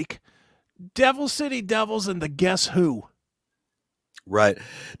 Queensryche, Devil City Devils, and the Guess Who. Right.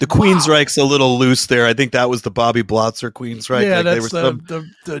 The Queensryche's a little loose there. I think that was the Bobby Blotzer Queensryche. Yeah, like that's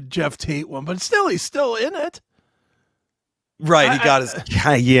the Jeff Tate one, but still, he's still in it. right. He got his.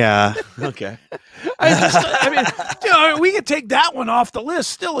 Yeah. Okay. I mean, you know, we could take that one off the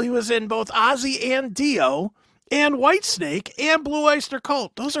list. Still, he was in both Ozzy and Dio and Whitesnake and Blue Oyster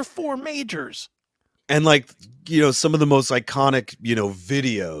Cult. Those are 4 majors. And like, you know, some of the most iconic, you know,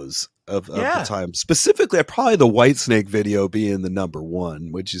 videos of the time. Specifically, probably the Whitesnake video being the number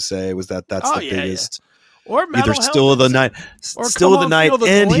one. Would you say that's the biggest? Yeah. Or Metal either Still of the Night, or Still of the Night,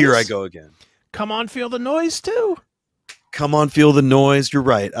 and Noise. Here I Go Again. Come On, Feel the Noise too. Come On, Feel the Noise. You're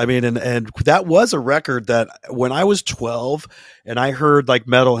right. I mean, and that was a record that when I was 12 and I heard like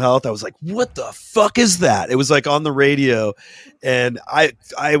Metal Health, I was like, what the fuck is that? It was like on the radio, and I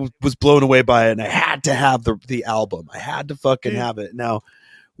was blown away by it, and I had to have the album. I had to fucking have it. Now,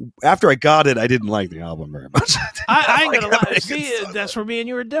 after I got it, I didn't like the album very much. I ain't gonna lie. See, that's where me and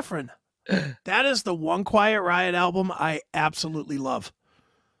you are different. That is the one Quiet Riot album I absolutely love.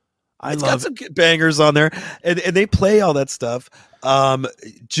 It's got some good bangers on there, and they play all that stuff.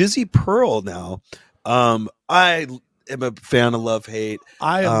 Jizzy Pearl now. I am a fan of Love Hate.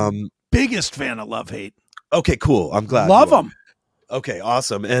 I am biggest fan of Love Hate. Okay, cool. I'm glad. Love them. Okay,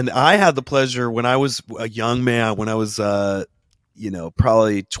 awesome. And I had the pleasure when I was a young man, when I was you know,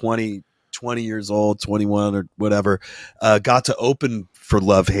 probably 20 years old, 21 or whatever, got to open for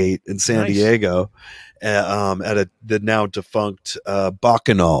Love Hate in San Diego at the now defunct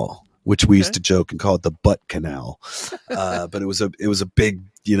Bacchanal, which we used to joke and call it the Butt Canal. But it was a big,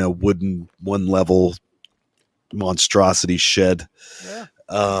 you know, wooden 1 level monstrosity shed. Yeah.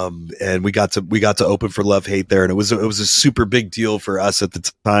 And we got to open for Love Hate there, and it was a super big deal for us at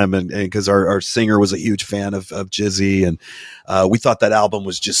the time, and because our singer was a huge fan of Jizzy, and we thought that album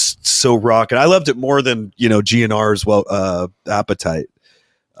was just so rock, and I loved it more than, you know, GNR's Appetite.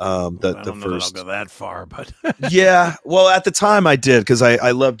 I don't know that I'll go that far, but yeah, well, at the time I did, because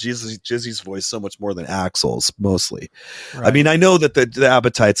I loved Jizzy's voice so much more than Axl's mostly. Right. I mean, I know that the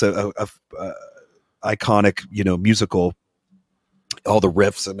Appetite's a iconic, you know, musical. All the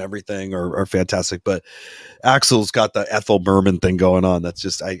riffs and everything are fantastic, but Axl's got the Ethel Merman thing going on. That's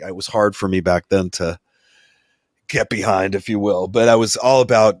just, it was hard for me back then to get behind, if you will. But I was all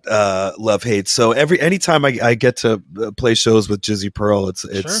about love hate. So anytime I get to play shows with Jizzy Pearl, it's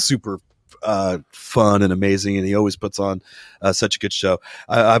Sure. super fun and amazing, and he always puts on such a good show.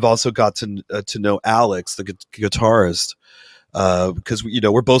 I've also got to know Alex, the guitarist, because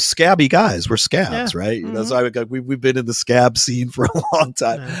we're both scabby guys. We're scabs, right? Mm-hmm. So we've been in the scab scene for a long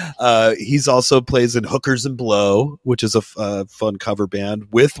time. Yeah. He's also plays in Hookers and Blow, which is a fun cover band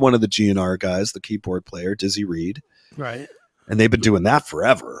with one of the GNR guys, the keyboard player Dizzy Reed, Right. and they've been doing that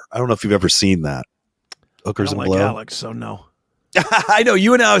forever. I don't know if you've ever seen that. Hookers I don't and like Blow. Alex, so no. I know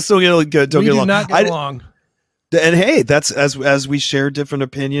you and Alex don't get along. Not get along. And hey, that's as we share different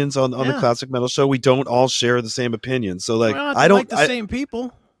opinions on the Yeah. Classic Metal Show, we don't all share the same opinion. So like, We're not I don't like the same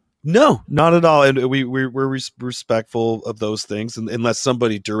people. No, not at all. And we're respectful of those things, and unless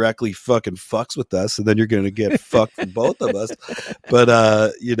somebody directly fucking fucks with us, and then you're going to get fucked from both of us. But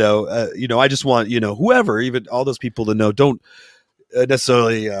I just want whoever, even all those people to know, don't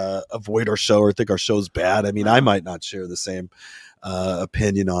necessarily avoid our show or think our show's bad. I mean, I might not share the same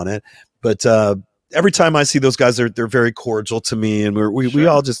opinion on it, but every time I see those guys, they're very cordial to me, and we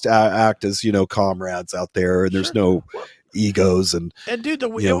all just act as comrades out there, and there's no egos. And dude,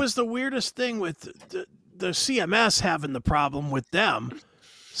 it was the weirdest thing with the CMS having the problem with them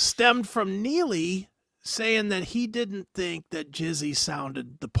stemmed from Neely saying that he didn't think that Jizzy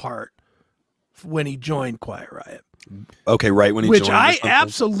sounded the part when he joined Quiet Riot. Okay, right when he which joined, I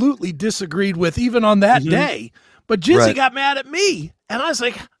absolutely disagreed with even on that day. But Jizzy got mad at me, and I was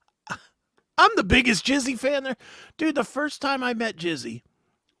like, I'm the biggest Jizzy fan there. Dude, the first time I met Jizzy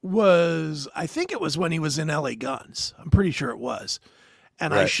was, I think it was when he was in LA Guns. I'm pretty sure it was.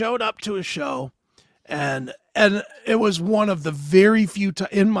 And I showed up to a show, and it was one of the very few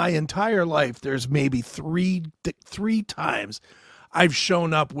in my entire life, there's maybe three times I've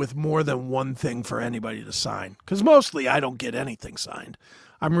shown up with more than one thing for anybody to sign. Because mostly I don't get anything signed.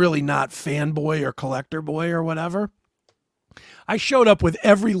 I'm really not fanboy or collector boy or whatever. I showed up with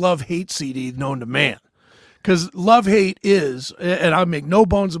every Love Hate CD known to man. Because Love Hate is, and I make no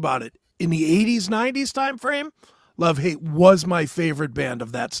bones about it, in the 80s, 90s time frame, Love Hate was my favorite band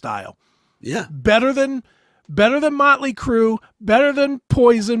of that style. Yeah. Better than Motley Crue, better than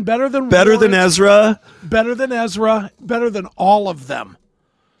Poison, better than Ezra, better than all of them.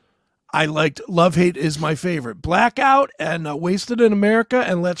 I liked Love Hate is my favorite. Blackout and Wasted in America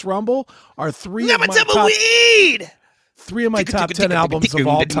and Let's Rumble are three of my top 10 albums of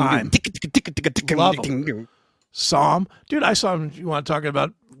all time. Love them. Psalm. Dude, I saw him. You want to talk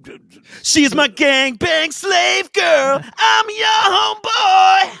about? She's my gangbang slave girl. I'm your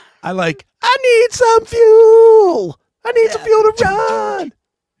homeboy. I need some fuel. I need some fuel to run.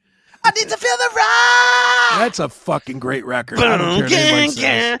 I need to feel the ride. That's a fucking great record. I don't care what anybody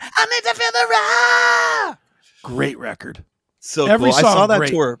says. I need to feel the ride. Great record. So Every cool. I song saw that great.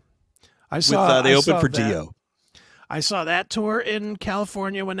 tour. They opened for that. Dio. I saw that tour in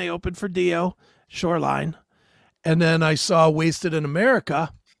California when they opened for Dio, Shoreline. And then I saw Wasted in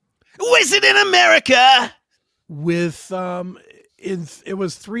America. Wasted in America. With it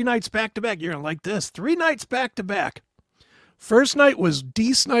was 3 nights back to back. You're gonna like this. 3 nights back to back. First night was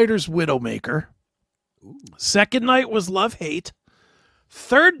Dee Snider's Widowmaker. Second night was Love Hate.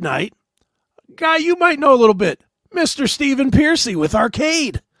 Third night, guy you might know a little bit, Mr. Stephen Piercy with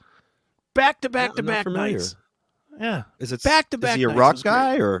Arcade. Back to back to back nights. Yeah. Is it back to back? Is he a rock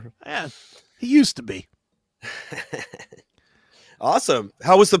guy or? Yeah, he used to be. Awesome.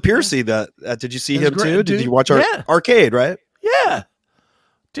 How was the Piercy? That did you see him great, too? dude. Did you watch Arcade? Right? Yeah,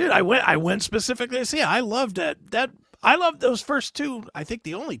 dude. I went specifically to see it. I loved that. I loved those first two. I think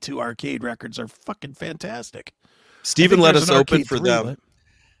the only two Arcade records are fucking fantastic. Steven let us open Arcade for 3, them but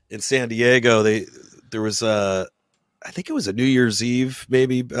in San Diego. There was I think it was a New Year's Eve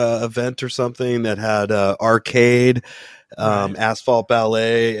maybe event or something that had Arcade, Asphalt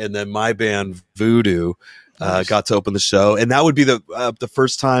Ballet, and then my band Voodoo got to open the show, and that would be the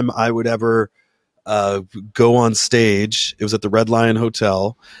first time I would ever go on stage. It was at the Red Lion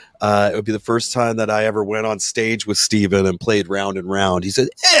Hotel. It would be the first time that I ever went on stage with Steven and played Round and Round. He said,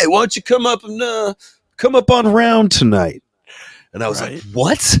 "Hey, why don't you come up on Round tonight?" And I was like,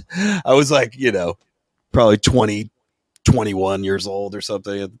 "What?" I was like, probably 20, 21 years old or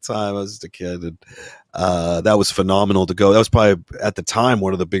something at the time. I was just a kid, and that was phenomenal to go. That was probably at the time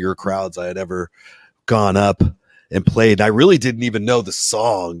one of the bigger crowds I had ever gone up and played. And I really didn't even know the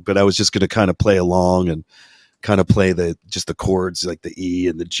song, but I was just going to kind of play along and kind of play the chords like the E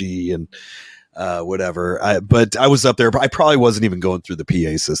and the G and whatever. But I was up there. I probably wasn't even going through the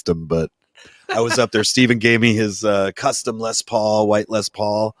PA system, but I was up there. Steven gave me his custom Les Paul, white Les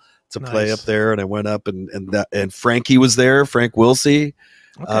Paul to play up Nice. there, and I went up and Frankie was there, Frank Wilsey,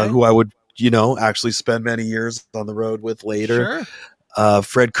 Okay. who I would actually spend many years on the road with later. Sure.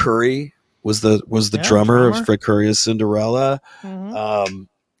 Fred Curry was the drummer of Fred Curry's Cinderella. Mhm.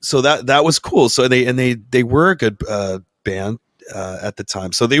 So that was cool. So they were a good band at the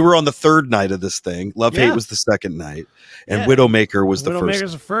time. So they were on the third night of this thing. Love Hate was the second night, and Widowmaker was the first.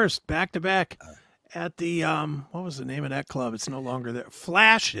 Widowmaker's the first, back to back, at the what was the name of that club? It's no longer there.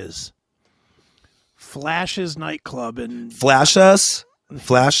 Flashes nightclub in Flash Us,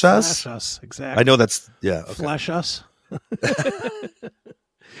 exactly. I know that's okay. Flash Us.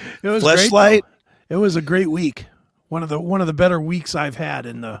 It was Fleshlight. It was a great week. One of the better weeks I've had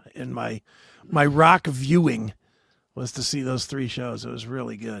in my rock viewing was to see those 3 shows. It was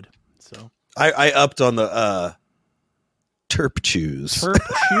really good. So I upped on the Terp Chews. Huh?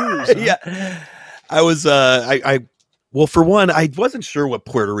 Yeah. I was well, for one, I wasn't sure what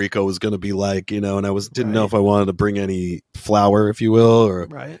Puerto Rico was going to be like, and I didn't know if I wanted to bring any flour, if you will, or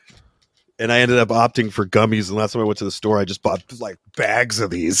right. And I ended up opting for gummies. And last time I went to the store, I just bought like bags of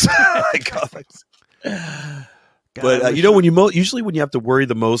these. But when usually when you have to worry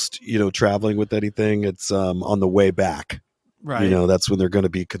the most, traveling with anything, it's on the way back. Right. That's when they're going to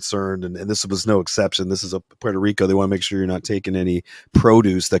be concerned, and this was no exception. This is a Puerto Rico. They want to make sure you're not taking any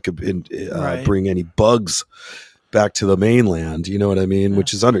produce that could bring any bugs back to the mainland. You know what I mean? Yeah.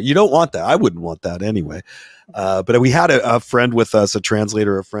 Which is you don't want that. I wouldn't want that anyway. But we had a friend with us, a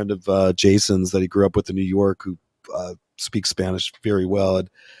translator, a friend of Jason's that he grew up with in New York, who speaks Spanish very well. And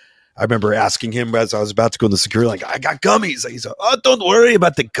I remember asking him as I was about to go in the security, like, I got gummies. He's like, oh, don't worry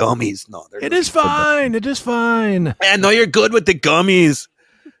about the gummies. No, it is fine. It is fine. Man, no, you're good with the gummies.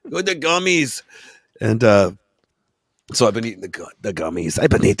 With the gummies. And so I've been eating the gummies. I've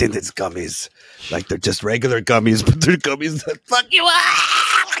been eating these gummies like they're just regular gummies, but they're gummies that fuck you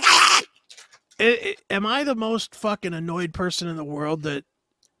up. Am I the most fucking annoyed person in the world that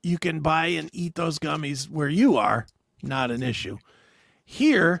you can buy and eat those gummies where you are? Not an issue.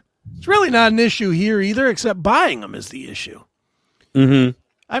 Here, it's really not an issue here either, except buying them is the issue. Mm-hmm.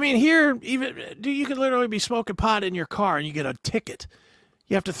 I mean, here, you can literally be smoking pot in your car and you get a ticket.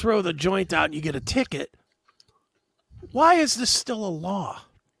 You have to throw the joint out and you get a ticket. Why is this still a law?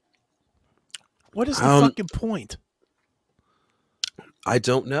 What is the fucking point? I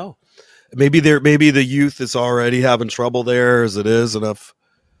don't know. Maybe the youth is already having trouble there as it is enough.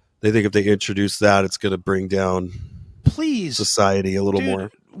 They think if they introduce that, it's going to bring down society a little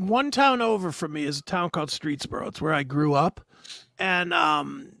more. One town over from me is a town called Streetsboro. It's where I grew up. And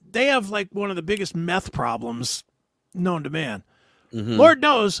they have like one of the biggest meth problems known to man. Mm-hmm. Lord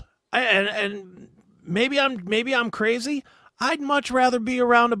knows, and maybe I'm crazy. I'd much rather be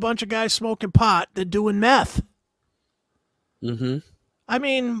around a bunch of guys smoking pot than doing meth. Mm-hmm. I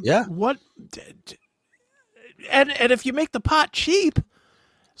mean, yeah. What? And if you make the pot cheap,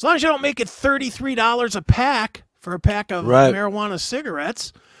 as long as you don't make it $33 a pack for a pack of marijuana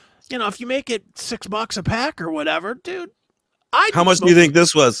cigarettes, if you make it $6 a pack or whatever, dude. How much do you think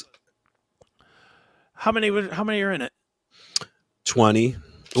this was? How many are in it? 20.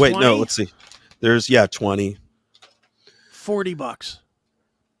 Wait, no, let's see. There's 20. $40.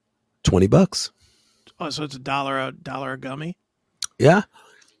 $20. Oh, so it's $1 a gummy? Yeah.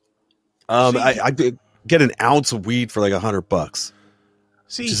 I get an ounce of weed for like $100.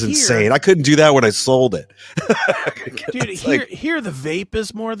 See, which is insane. I couldn't do that when I sold it. Dude, here the vape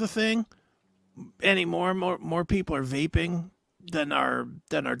is more the thing anymore. More people are vaping than are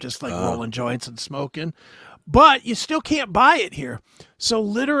just like rolling joints and smoking. But you still can't buy it here. So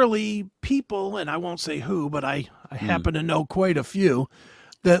literally people, and I won't say who, but I happen to know quite a few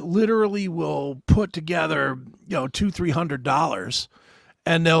that literally will put together, $200-$300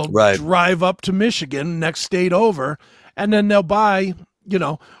 and they'll drive up to Michigan, next state over, and then they'll buy,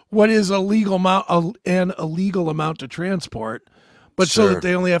 what is an illegal amount to transport, but so that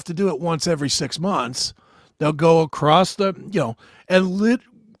they only have to do it once every 6 months. They'll go across the, and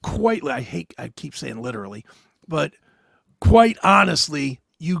I keep saying literally, but quite honestly,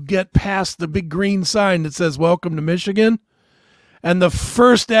 you get past the big green sign that says, "Welcome to Michigan." And the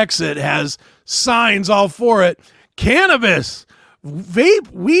first exit has signs all for it. Cannabis,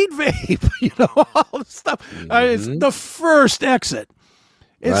 vape, weed vape, all this stuff. It's the first exit.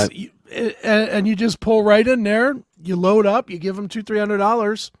 And you just pull right in there. You load up. You give them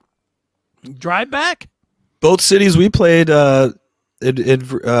 $200-$300. Drive back. Both cities we played in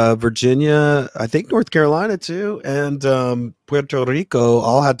Virginia, I think North Carolina too, and Puerto Rico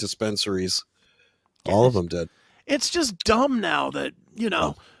all had dispensaries. All of them did. It's just dumb now that,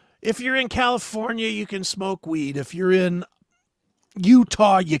 if you're in California, you can smoke weed. If you're in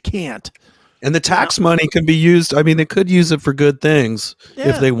Utah, you can't. And the tax money can be used. I mean, they could use it for good things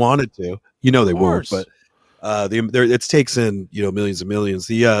if they wanted to. They won't, but it takes in millions and millions.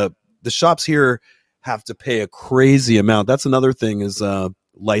 The shops here have to pay a crazy amount. That's another thing is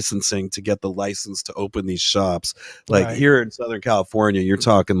licensing, to get the license to open these shops. Like here in Southern California, you're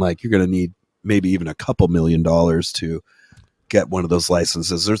talking like you're going to need maybe even a couple $1 million to get one of those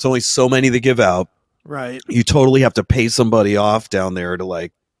licenses. There's only so many they give out. Right. You totally have to pay somebody off down there to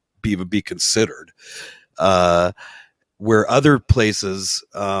like even be considered. Where other places,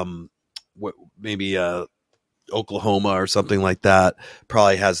 maybe Oklahoma or something like that,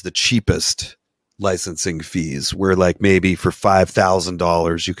 probably has the cheapest licensing fees, where like maybe for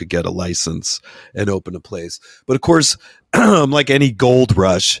 $5,000 you could get a license and open a place. But of course, like any gold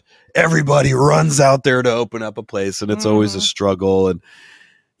rush, everybody runs out there to open up a place, and it's always a struggle. And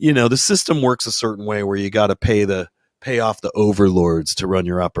the system works a certain way where you got to pay off the overlords to run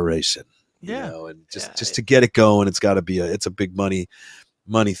your operation. And just to get it going, it's got to be it's a big money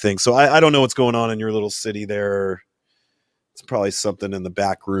thing. So I don't know what's going on in your little city there. It's probably something in the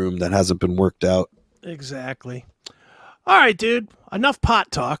back room that hasn't been worked out. Exactly. All right, dude. Enough pot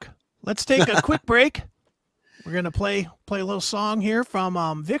talk. Let's take a quick break. We're gonna play a little song here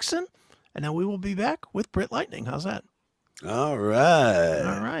from Vixen, and then we will be back with Brit Lightning. How's that? All right.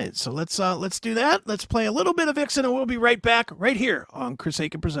 All right. So let's do that. Let's play a little bit of Vixen, and we'll be right back right here on Chris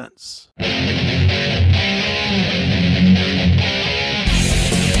Aiken Presents.